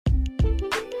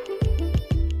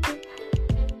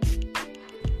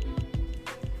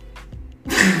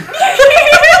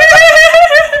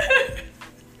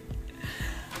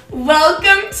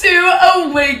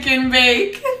and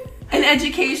Bake. An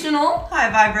educational, high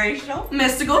vibrational,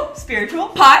 mystical, spiritual,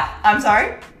 podcast.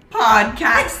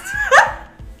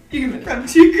 From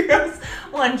two girls,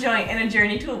 one joint, and a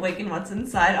journey to awaken what's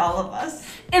inside all of us.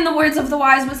 In the words of the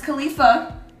wise Wiz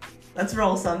Khalifa. Let's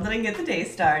roll something and get the day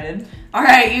started.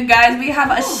 Alright, you guys, we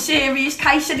have a serious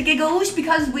case of giggles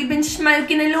because we've been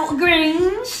smoking a lot of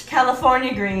greens.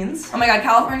 California greens. Oh my god,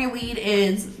 California weed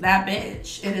is that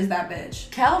bitch. It is that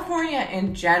bitch. California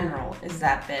in general is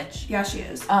that bitch. Yeah, she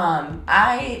is.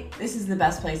 This is the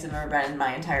best place I've ever been in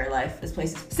my entire life. This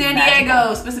place is San magical.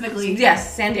 Diego, specifically.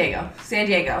 Yes, San Diego. San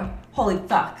Diego. Holy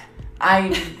fuck.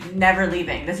 I'm never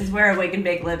leaving. This is where Awake and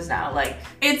Bake lives now. Like,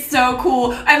 it's so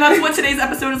cool. And that's what today's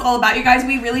episode is all about, you guys.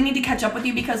 We really need to catch up with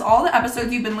you because all the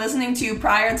episodes you've been listening to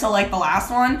prior to like the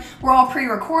last one were all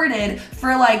pre-recorded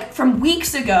for like from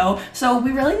weeks ago. So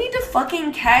we really need to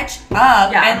fucking catch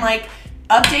up and like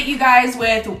update you guys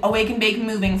with Awake and Bake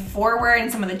moving forward and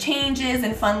some of the changes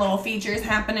and fun little features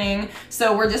happening.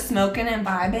 So we're just smoking and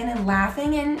vibing and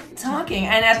laughing and talking.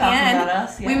 And at the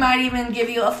end, we might even give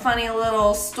you a funny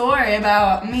little story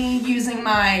about me using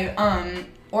my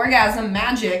orgasm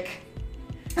magic.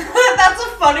 That's a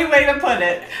funny way to put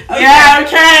it. Okay. Yeah,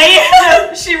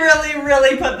 okay. She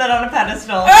really put that on a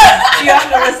pedestal. You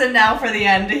have to listen now for the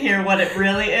end to hear what it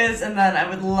really is, and then I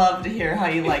would love to hear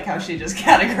how she just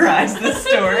categorized this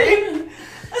story.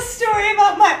 A story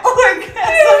about my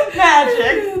orgasm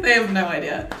magic. They have no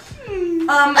idea.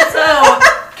 So,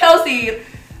 Kelsey.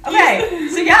 Okay,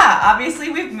 so yeah,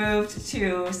 obviously we've moved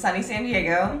to sunny San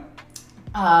Diego.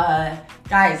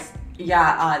 Guys,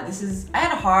 I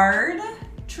had a hard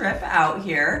trip out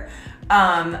here,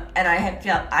 and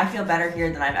I feel better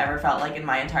here than I've ever felt like in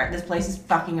my entire. This place is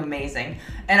fucking amazing,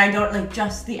 and I don't like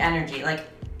just the energy. Like,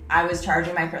 I was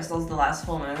charging my crystals the last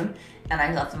full moon, and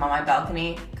I left them on my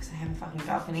balcony because I have a fucking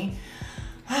balcony.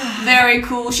 Very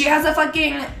cool. She has a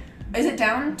fucking. Is it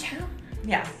downtown?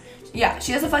 Yeah. Yeah,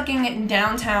 she has a fucking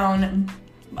downtown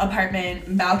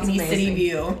apartment balcony city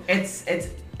view. It's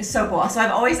so cool. So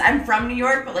I'm from New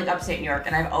York, but like upstate New York,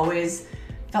 and I've always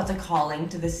felt a calling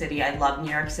to the city. I love New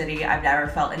York City. I've never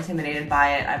felt intimidated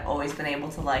by it. I've always been able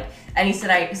to like any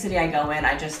city I go in,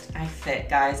 I fit,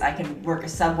 guys. I can work a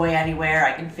subway anywhere.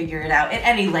 I can figure it out in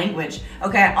any language.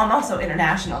 Okay, I'm also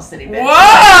international city bitch. Whoa!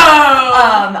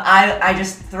 I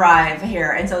just thrive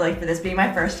here, and so like for this being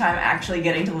my first time actually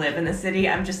getting to live in the city,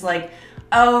 I'm just like,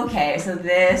 okay, so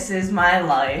this is my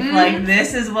life. Like,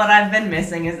 this is what I've been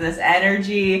missing, is this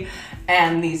energy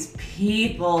and these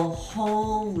people.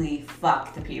 Holy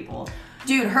fuck, the people.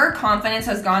 Dude, her confidence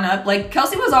has gone up. Like,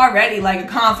 Kelsey was already, like, a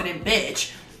confident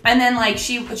bitch. And then, like,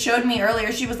 she showed me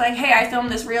earlier, she was like, hey, I filmed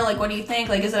this reel, like, what do you think?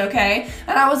 Like, is it okay?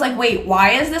 And I was like, wait,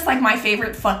 why is this, like, my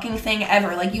favorite fucking thing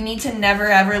ever? Like, you need to never,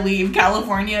 ever leave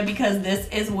California because this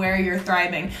is where you're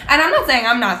thriving. And I'm not saying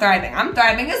I'm not thriving. I'm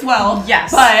thriving as well.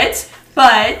 Yes.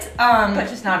 But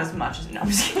just not as much as, no, I'm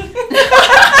just kidding.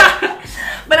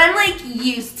 But I'm, like,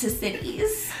 used to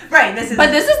cities. Right, this is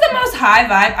the most high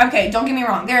vibe. Okay, don't get me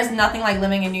wrong. There is nothing like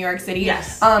living in New York City.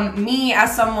 Yes. Me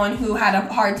as someone who had a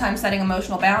hard time setting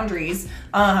emotional boundaries,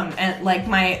 and like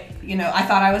I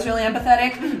thought I was really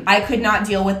empathetic. Mm-hmm. I could not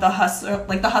deal with the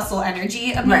hustle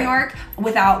energy of New York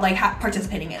without like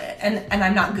participating in it. And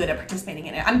I'm not good at participating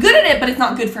in it. I'm good at it, but it's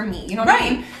not good for me. You know what I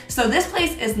mean? So this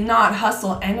place is not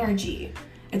hustle energy.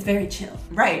 It's very chill.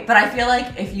 Right, but I feel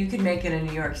like if you could make it in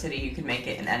New York City, you could make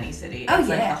it in any city. It's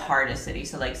like the hardest city.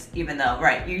 So like, even though,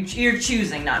 you're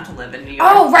choosing not to live in New York.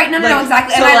 Oh, right, no,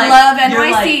 exactly. So and I love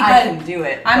NYC, but I can do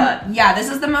it. Yeah, this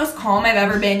is the most calm I've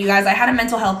ever been, you guys. I had a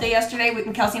mental health day yesterday.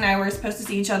 Kelsey and I were supposed to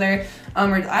see each other. I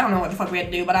don't know what the fuck we had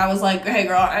to do, but I was like, hey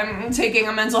girl, I'm taking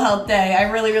a mental health day. I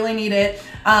really, really need it.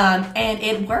 And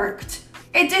it worked.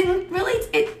 It didn't really,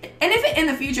 and if it in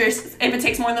the future, if it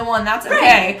takes more than one, that's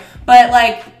okay. Right. But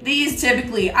like these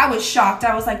typically, I was shocked.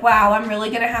 I was like, wow, I'm really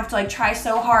gonna have to like try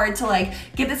so hard to like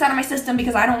get this out of my system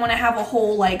because I don't want to have a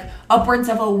whole like upwards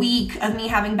of a week of me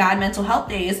having bad mental health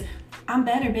days. I'm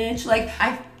better, bitch. Like,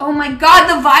 oh my god,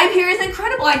 the vibe here is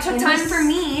incredible. I took time for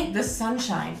me. The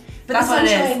sunshine. But the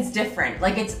sunshine's different.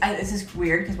 Like this is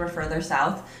weird because we're further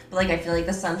south, but like I feel like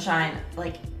the sunshine,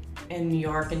 like in New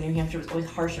York and New Hampshire was always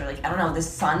harsher. Like, I don't know, the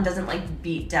sun doesn't like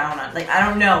beat down on, like, I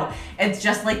don't know. It's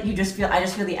just like I just feel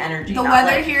the energy. The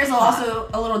weather here is also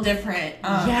a little different.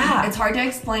 It's hard to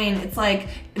explain. It's like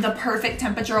the perfect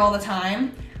temperature all the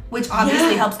time, which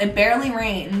obviously helps. It barely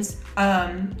rains.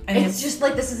 And it's just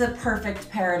like this is a perfect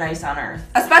paradise on earth.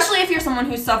 Especially if you're someone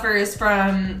who suffers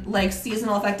from like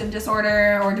seasonal affective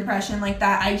disorder or depression like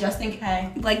that. I just think,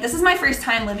 hey, like this is my first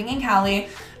time living in Cali.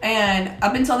 And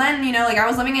up until then, you know, like I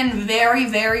was living in very,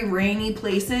 very rainy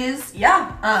places.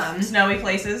 Yeah. Snowy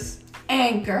places.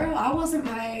 And girl,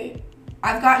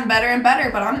 I've gotten better and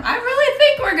better, but I really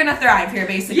think we're gonna thrive here,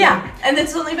 basically. Yeah, and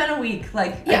it's only been a week.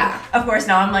 Like, yeah. Of course,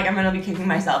 now I'm gonna be kicking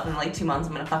myself in like 2 months.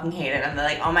 I'm gonna fucking hate it. And they're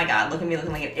like, oh my god, look at me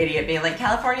looking like an idiot, being like,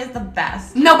 California is the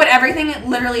best. No, but everything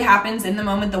literally happens in the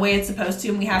moment the way it's supposed to,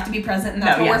 and we have to be present, and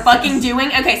that's what we're fucking doing.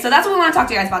 Okay, so that's what we want to talk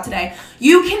to you guys about today.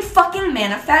 You can fucking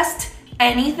manifest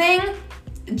anything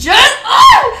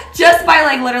just by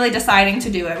like literally deciding to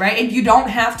do it, right? And you don't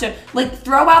have to like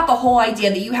throw out the whole idea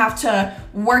that you have to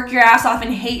work your ass off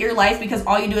and hate your life because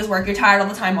all you do is work. You're tired all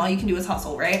the time. All you can do is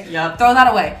hustle, right? Yep. Throw that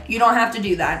away. You don't have to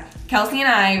do that. Kelsey and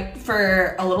I,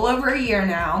 for a little over a year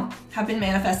now, have been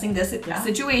manifesting this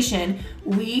situation.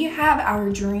 We have our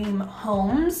dream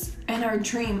homes and our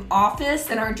dream office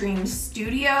and our dream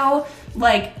studio.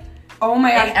 Like, oh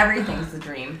my god, everything's the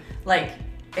dream. Like,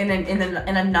 in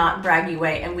a not braggy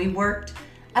way. And we worked,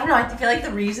 I don't know, I feel like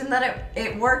the reason that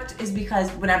it worked is because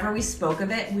whenever we spoke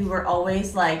of it, we were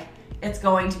always like, it's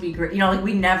going to be great. You know, like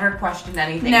we never questioned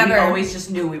anything. Never. We always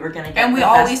just knew we were going to get and we the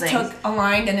always best took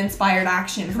aligned and inspired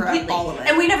action for all of it.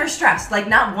 And we never stressed. Like,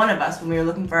 not one of us when we were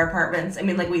looking for apartments. I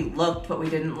mean, like, we looked, but we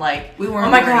didn't like, we weren't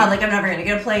oh my god, like, I'm never going to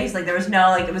get a place. Like, there was no,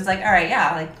 like, it was like, all right,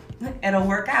 yeah, like, it'll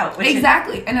work out.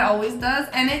 Exactly. And it always does.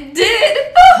 And it did.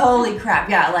 Holy crap.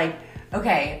 Yeah, like,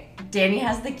 okay, Danny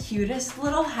has the cutest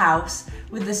little house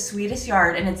with the sweetest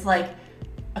yard, and it's like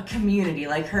a community.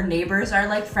 Like, her neighbors are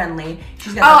like friendly.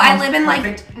 She's got I live in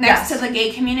like next to the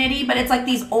gay community, but it's like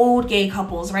these old gay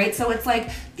couples, right? So it's like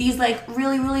these like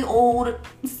really, really old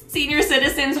senior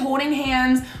citizens holding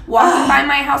hands, walking by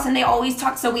my house, and they always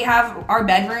talk. So we have our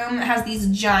bedroom has these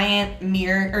giant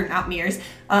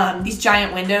these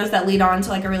giant windows that lead on to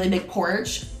like a really big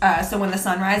porch. So when the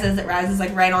sun rises, it rises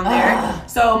like right on there.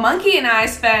 So Monkey and I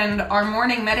spend our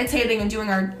morning meditating and doing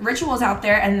our rituals out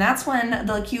there, and that's when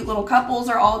the cute little couples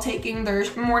are all taking their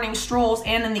morning strolls,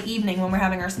 and in the evening when we're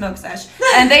having our smoke sesh.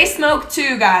 And they smoke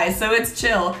too, guys, so it's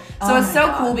chill. So it's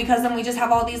so cool because then we just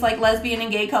have all these like lesbian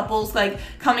and gay couples like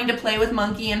coming to play with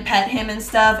Monkey and pet him and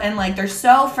stuff, and like they're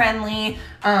so friendly.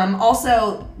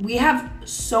 Also, we have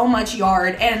so much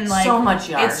yard, and like so much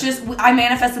yard. It's just, I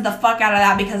manifested the fuck out of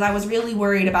that because I was really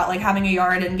worried about like having a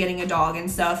yard and getting a dog and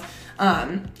stuff.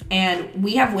 And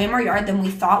we have way more yard than we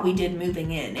thought we did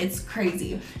moving in. It's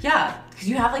crazy. Yeah, because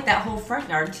you have like that whole front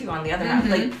yard too on the other half.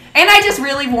 Like, and I just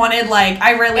really wanted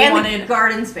wanted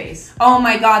garden space. Oh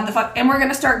my god, the fuck! And we're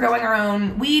gonna start growing our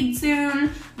own weed soon.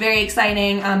 Very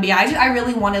exciting. But yeah, I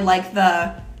really wanted like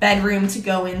the bedroom to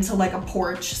go into like a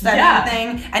porch setting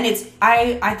thing, and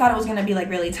I thought it was gonna be like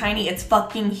really tiny. It's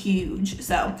fucking huge.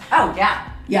 So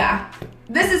yeah,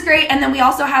 this is great. And then we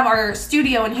also have our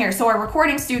studio in here. So our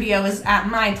recording studio is at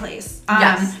my place.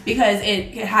 Because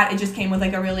it just came with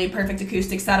like a really perfect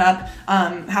acoustic setup.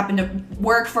 Happened to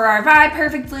work for our vibe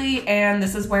perfectly, and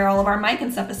this is where all of our mic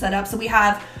and stuff is set up. So we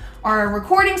have our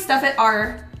recording stuff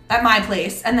at my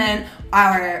place, and then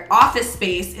our office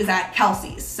space is at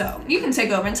Kelsey's. So you can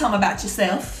take over and tell them about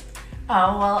yourself.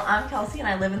 Oh, well, I'm Kelsey, and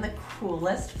I live in the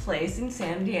coolest place in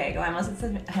San Diego. I almost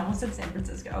said San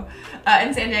Francisco.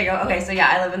 In San Diego. Okay, so yeah,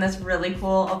 I live in this really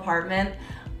cool apartment.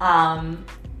 I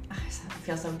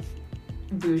feel so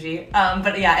bougie.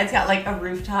 But yeah, it's got like a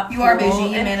rooftop. You are bougie.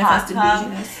 You manifested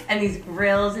bouginess. And these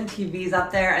grills and TVs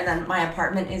up there, and then my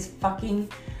apartment is fucking...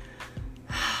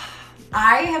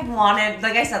 I have wanted,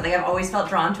 like I said, like I've always felt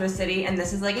drawn to a city, and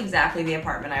this is like exactly the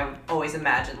apartment I would always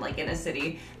imagine like in a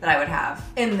city that I would have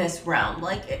in this realm,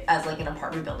 like as like an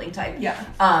apartment building type. Yeah.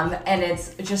 And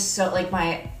it's just so like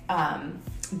my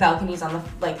balcony's on the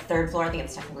like third floor. I think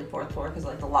it's technically fourth floor because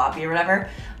like the lobby or whatever.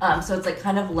 So it's like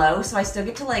kind of low, so I still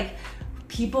get to like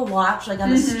people watch like on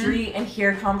the street and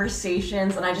hear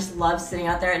conversations, and I just love sitting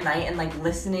out there at night and like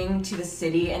listening to the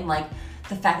city and like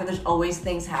the fact that there's always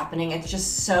things happening. It's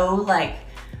just so like,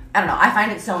 I don't know, I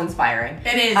find it so inspiring.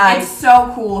 It is. It's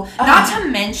so cool. Not to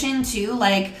mention too,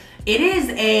 like it is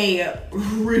a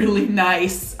really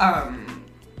nice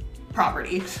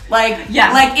property. Like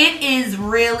it is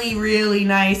really, really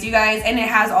nice, you guys, and it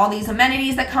has all these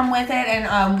amenities that come with it,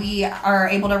 and we are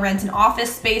able to rent an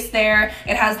office space there.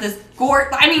 It has this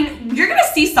I mean, you're gonna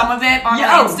see some of it on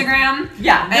our Instagram.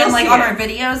 Yeah. And like on our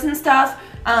videos and stuff.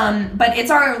 But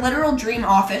it's our literal dream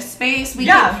office space.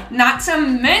 Yeah. Not to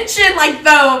mention like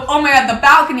the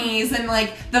balconies and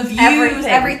like the views,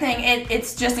 everything.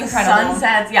 It's just incredible.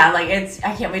 Sunsets, yeah, like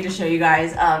I can't wait to show you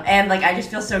guys. And like I just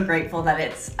feel so grateful that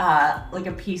it's like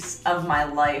a piece of my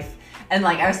life. And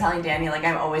like I was telling Danny, like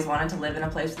I've always wanted to live in a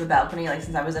place with a balcony, like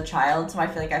since I was a child. So I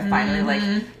feel like I finally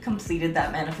like completed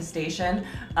that manifestation,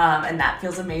 and that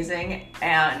feels amazing.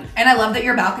 And I love that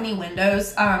your balcony windows,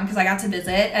 because I got to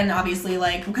visit, and obviously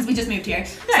like because we just moved here,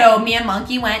 so me and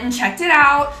Monkey went and checked it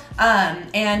out.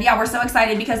 And yeah, we're so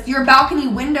excited because your balcony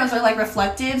windows are like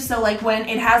reflective, so like when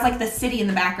it has like the city in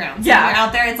the background. So when you're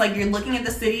out there, it's like you're looking at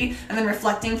the city, and then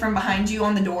reflecting from behind you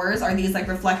on the doors are these like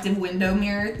reflective window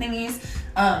mirror thingies.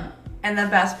 And the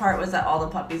best part was that all the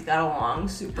puppies got along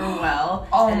super well.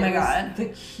 Oh my god. The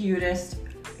cutest.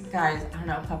 Guys, I don't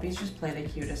know, puppies just play the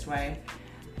cutest way.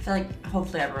 I feel like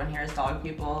hopefully everyone here is dog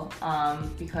people,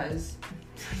 because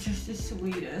they're just the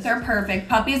sweetest. They're perfect.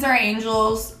 Puppies are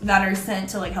angels that are sent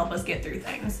to like help us get through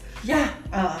things. Yeah.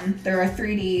 They're a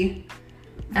 3D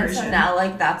version. And so now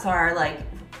like that's our like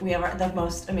we have the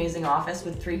most amazing office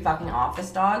with 3 fucking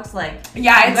office dogs. Like,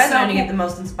 yeah, you it's guys so are gonna get the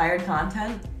most inspired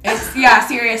content. It's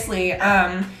seriously.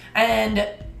 And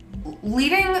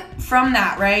leading from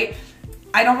that, right?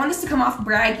 I don't want this to come off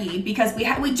braggy because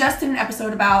we just did an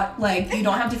episode about like you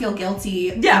don't have to feel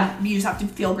guilty. Yeah. You just have to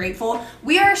feel grateful.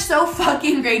 We are so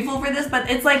fucking grateful for this, but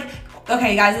it's like,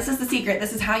 okay, guys, this is the secret.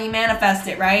 This is how you manifest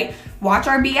it, right? Watch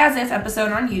our Be As If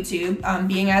episode on YouTube.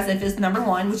 Being As If is number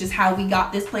 1, which is how we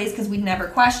got this place because we never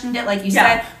questioned it. Like you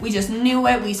said, we just knew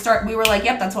it. We were like,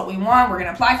 yep, that's what we want. We're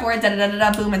gonna apply for it. Da da da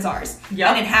da. Boom, it's ours. Yep.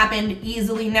 And it happened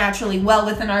easily, naturally, well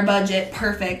within our budget,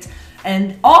 perfect.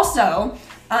 And also,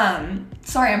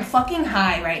 sorry, I'm fucking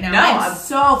high right now. No, I'm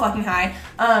so fucking high.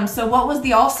 So what was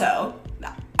the also?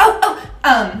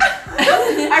 I'm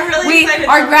really excited.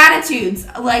 Our gratitudes,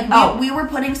 like we were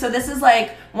putting, so this is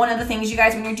like one of the things you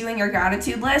guys, when you're doing your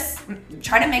gratitude list,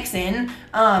 try to mix in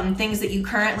things that you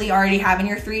currently already have in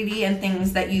your 3D and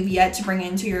things that you've yet to bring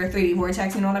into your 3D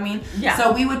vortex, you know what I mean? Yeah.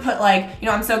 So we would put like, you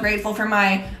know, I'm so grateful for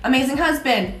my amazing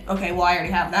husband. Okay, well I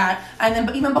already have that. And then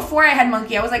but even before I had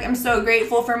Monkey, I was like, I'm so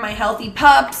grateful for my healthy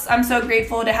pups. I'm so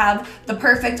grateful to have the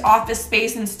perfect office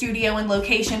space and studio and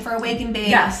location for Awake and Big.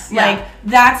 Yes. Like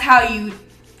that's how you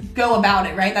go about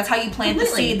it, right? That's how you plant the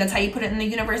Completely. seed. That's how you put it in the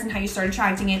universe and how you start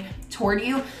attracting it toward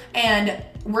you. And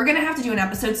we're gonna have to do an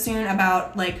episode soon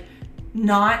about like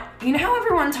not, you know how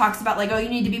everyone talks about like, oh, you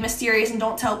need to be mysterious and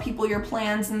don't tell people your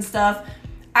plans and stuff.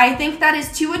 I think that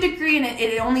is to a degree, and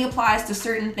it only applies to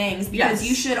certain things because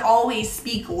you should always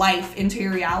speak life into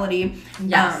your reality.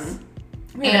 Yes.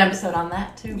 We have an episode on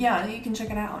that too. Yeah, you can check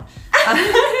it out.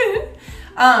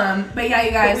 But yeah,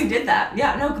 you guys. But we did that.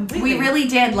 Yeah, no, completely. We really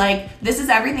did. Like, this is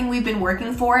everything we've been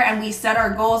working for, and we set our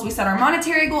goals. We set our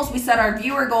monetary goals. We set our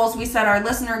viewer goals. We set our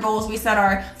listener goals. We set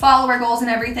our follower goals and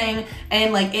everything.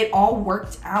 And, like, it all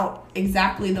worked out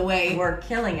exactly the way. We're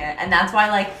killing it. And that's why,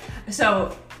 like,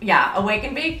 so, yeah, Awake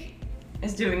and Bake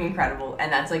is doing incredible,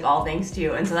 and that's like all thanks to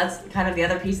you. And so that's kind of the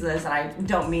other piece of this, and I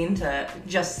don't mean to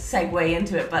just segue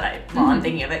into it, but I'm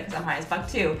thinking of it because I'm high as fuck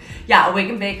too. Yeah, Awake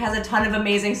and Bake has a ton of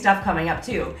amazing stuff coming up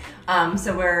too.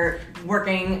 So we're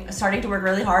starting to work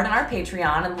really hard on our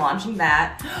Patreon and launching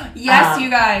that. Yes,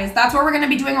 you guys, that's where we're going to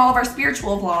be doing all of our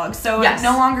spiritual vlogs. So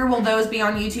no longer will those be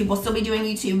on YouTube. We'll still be doing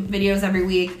YouTube videos every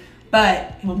week.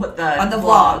 But we'll put the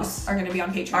vlogs are going to be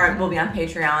on Patreon. We'll be on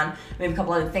Patreon. We have a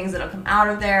couple other things that'll come out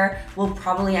of there. We'll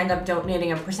probably end up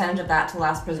donating a percentage of that to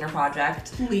Last Prisoner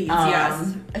Project. Please,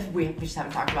 yes. We just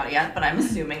haven't talked about it yet, but I'm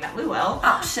assuming that we will.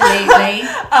 Oh, shit,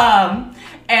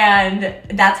 and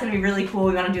that's going to be really cool.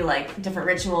 We want to do like different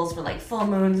rituals for like full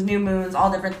moons, new moons,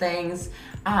 all different things.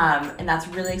 And that's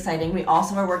really exciting. We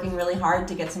also are working really hard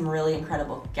to get some really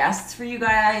incredible guests for you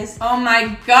guys. Oh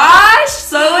my gosh,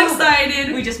 so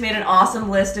excited. We just made an awesome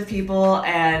list of people,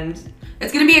 and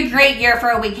it's going to be a great year for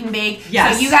Awake and Bake.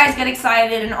 Yes. So you guys get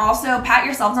excited and also pat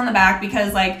yourselves on the back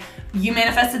because like you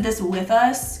manifested this with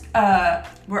us.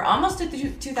 We're almost at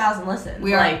 2,000 listens.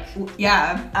 We are, like,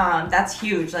 yeah. That's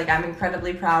huge. Like, I'm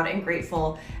incredibly proud and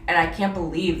grateful, and I can't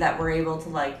believe that we're able to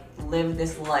like live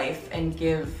this life and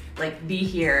be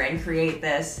here and create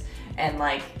this and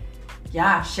like,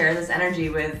 yeah, share this energy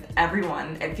with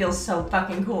everyone. It feels so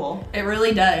fucking cool. It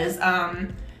really does.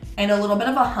 And a little bit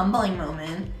of a humbling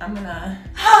moment. I'm gonna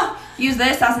use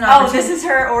this as an opportunity. Oh, this is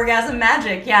her orgasm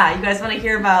magic. Yeah, you guys want to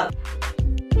hear about.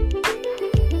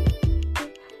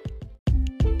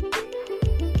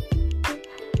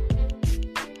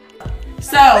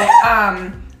 So,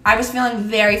 I was feeling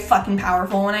very fucking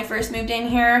powerful when I first moved in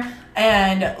here.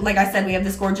 And like I said, we have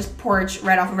this gorgeous porch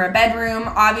right off of our bedroom.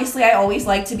 Obviously, I always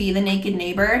like to be the naked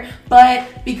neighbor, but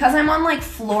because I'm on like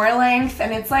floor length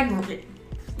and it's like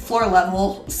floor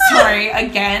level, sorry,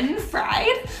 again,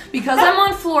 fried. Because I'm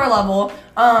on floor level,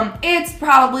 it's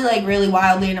probably like really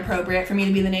wildly inappropriate for me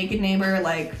to be the naked neighbor,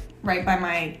 like right by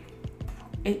my,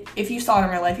 if you saw it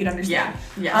in real life, you'd understand.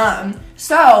 Yeah.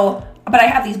 So, but I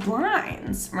have these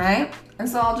blinds, right? And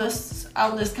so I'll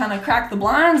just kind of crack the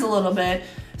blinds a little bit.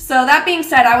 So that being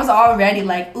said, I was already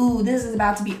like, ooh, this is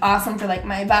about to be awesome for like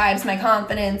my vibes, my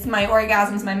confidence, my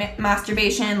orgasms, my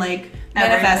masturbation, like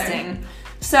manifesting.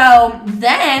 So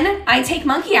then I take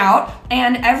Monkey out,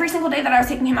 and every single day that I was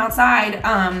taking him outside,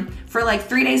 for like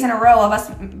 3 days in a row of us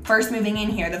first moving in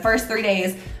here, the first 3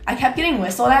 days, I kept getting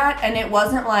whistled at, and it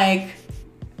wasn't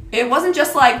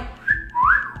just like,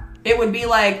 it would be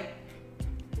like,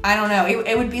 I don't know,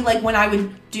 it would be like when I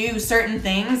would do certain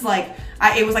things, like,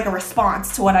 it was like a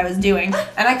response to what I was doing,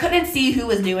 and I couldn't see who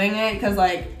was doing it, because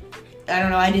like, I don't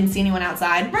know, I didn't see anyone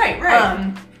outside.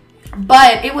 Right.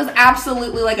 But it was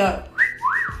absolutely like a,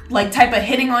 like, type of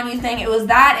hitting on you thing. It was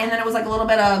that, and then it was like a little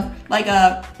bit of like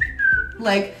a,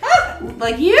 like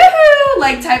yoo-hoo,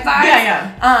 like type vibes.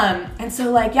 Yeah. And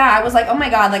so like, yeah, I was like, oh my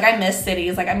god, like I miss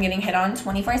cities. Like I'm getting hit on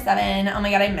 24/7. Oh my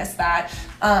god, I miss that.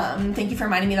 Thank you for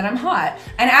reminding me that I'm hot.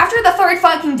 And after the third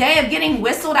fucking day of getting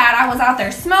whistled at, I was out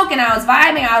there smoking, I was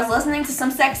vibing, I was listening to some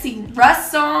sexy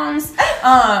Russ songs.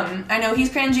 I know he's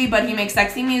cringy, but he makes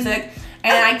sexy music.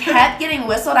 And I kept getting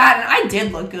whistled at, and I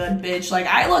did look good, bitch. Like,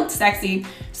 I looked sexy.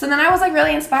 So then I was, like,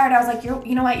 really inspired. I was like,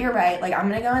 you know what? You're right. Like, I'm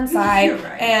going to go inside. You're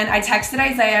right. And I texted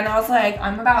Isaiah, and I was like,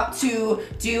 I'm about to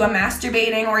do a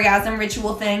masturbating orgasm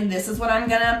ritual thing. This is what I'm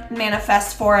going to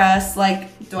manifest for us.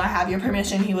 Like, do I have your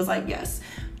permission? He was like, yes.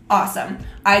 Awesome.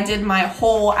 I did my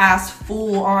whole ass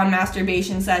full-on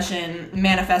masturbation session,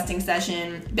 manifesting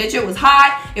session. Bitch, it was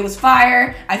hot. It was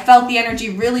fire. I felt the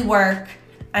energy really work.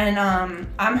 And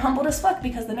I'm humbled as fuck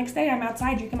because the next day I'm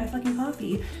outside drinking my fucking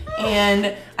coffee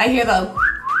and I hear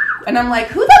and I'm like,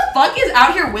 who the fuck is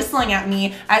out here whistling at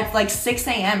me at like 6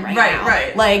 a.m. right now?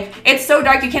 Right. Like, it's so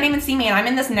dark, you can't even see me, and I'm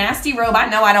in this nasty robe. I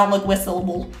know I don't look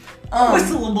whistleable.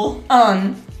 Whistleable.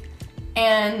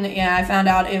 And yeah, I found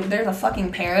out there's a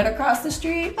fucking parrot across the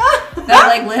street that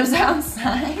like lives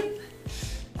outside.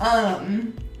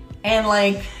 And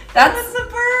like, that's a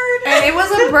bird. And it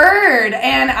was a bird,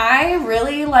 and I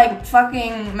really like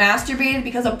fucking masturbated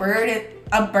because a bird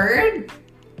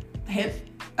hit.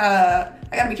 I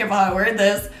gotta be careful how I word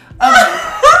this.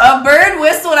 A bird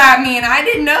whistled at me, and I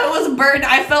didn't know it was a bird.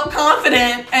 I felt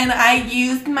confident, and I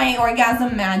used my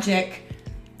orgasm magic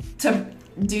to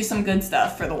do some good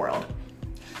stuff for the world.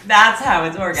 That's how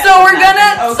it's orgasm. So we're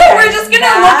just gonna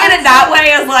look at it that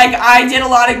way, as like I did a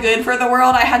lot of good for the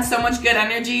world. I had so much good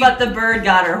energy. But the bird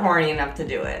got her horny enough to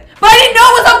do it. But I didn't know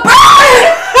it was a bird!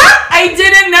 I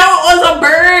didn't know it was a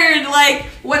bird! Like,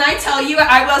 when I tell you,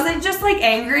 I wasn't just like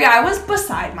angry, I was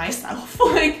beside myself.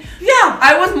 Like, yeah,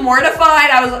 I was mortified,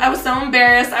 I was so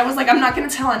embarrassed. I was like, I'm not gonna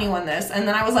tell anyone this. And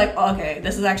then I was like, oh, okay,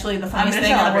 this is actually the funniest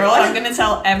thing in the world. I'm gonna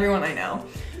tell everyone I know.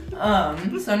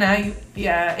 So now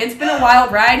it's been a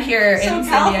wild ride here in San Diego. So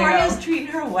California's treating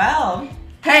her well.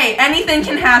 Hey, anything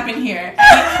can happen here.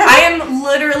 I am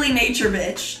literally nature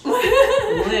bitch.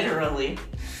 Literally.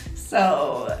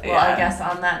 So, yeah. Well, I guess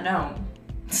on that note,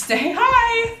 stay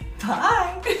high.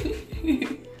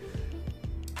 Bye.